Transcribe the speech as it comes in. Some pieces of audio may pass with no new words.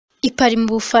I Paris mu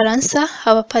Bufaransa,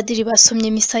 abapadiri basomye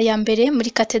misa ya mbere muri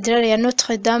katedrale ya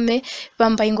Notre Dame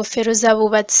bambaye ingofero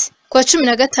zabubatsi. Kuwa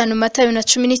 15 Mata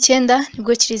 2019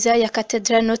 nibwo kiliziya ya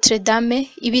katedrale Notre Dame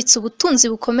ibitse ubutunzi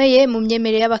bukomeye mu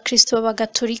myemerere y'abakristo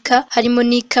b'abagatolika, harimo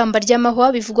n'ikamba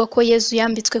ry'amahwa bivugwa ko Yezu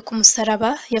yambitswe ku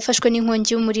musaraba yafashwe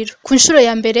n'inkongi y'umuriro. Ku nshuro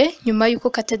ya mbere nyuma yuko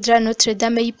katedrale Notre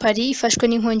Dame y'i Paris ifashwe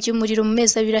n'inkongi y'umuriro mu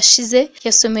mezi abiri ashize,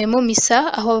 yasomeyemo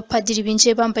misa aho abapadiri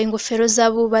binjiye bambaye ingofero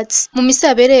zabubatsi. Mu misa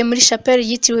yabereye muri chapelle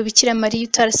yitiriwe Bikira Mariya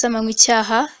utarasamanywe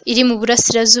icyaha iri mu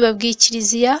burasirazuba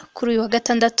bw'ikiliziya kuri uyu wa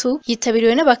gatandatu,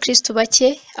 yitabiriwe n'abakristo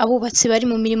bake, abubatsi bari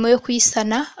mu mirimo yo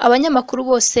kuyisana, abanyamakuru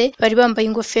bose bari bambaye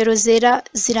ingofero zera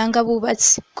ziranga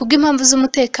abubatsi. Kubw'impamvu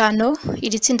z'umutekano,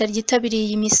 iri tsinda ryitabiriye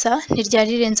iyi misa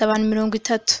ntiryari rirenze abantu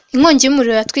 30. Inkongi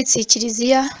y'umuriro yatwitse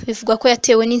ikiliziya bivugwa ko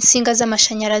yatewe n'insinga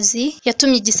z'amashanyarazi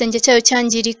yatumye igisenge cyayo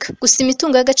cyangirika. Gusa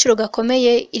imitungo y'agaciro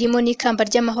gakomeye irimo n'ikamba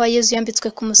ry'amahwa Yezu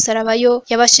yambitswe ku musaraba yo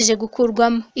yabashije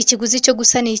gukurwamo. Ikiguzi cyo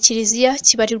gusana iyi kiliziya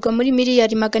kibarirwa muri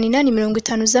miliyari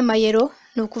 850 z'amayero,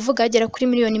 ni ukuvuga agera kuri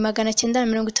miliyoni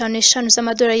 955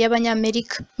 z'amadolari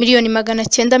y'abanyamerika. Miliyoni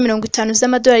 950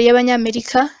 z'amadolari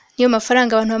y'abanyamerika niyo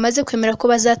mafaranga abantu bamaze kwemera ko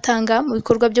bazatanga mu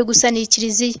bikorwa byo gusana iyi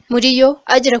kiliziya. Muri yo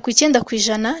agera ku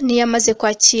 9% niyo amaze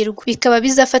kwakirwa. Bikaba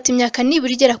bizafata imyaka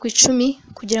nibura igera ku 10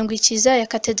 kugira ngo ikiliziya ya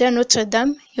Cathedral Notre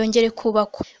Dame yongere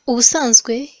kubakwa.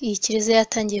 Ubusanzwe iyi kiliziya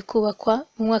yatangiye kubakwa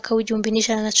mu mwaka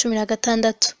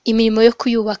w'1116. Imirimo yo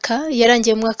kuyubaka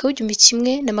yarangiye mu mwaka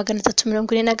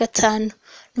w'1345.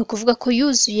 Ni ukuvuga ko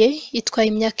yuzuye itwaye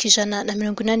imyaka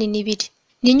 182.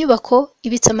 Ni inyubako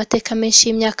ibitse amateka menshi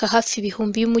y'imyaka hafi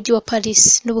ibihumbi y'umujyi wa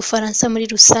Paris n'Ubufaransa muri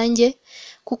rusange,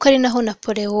 kuko ari naho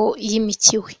Napoleon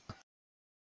yimikiwe.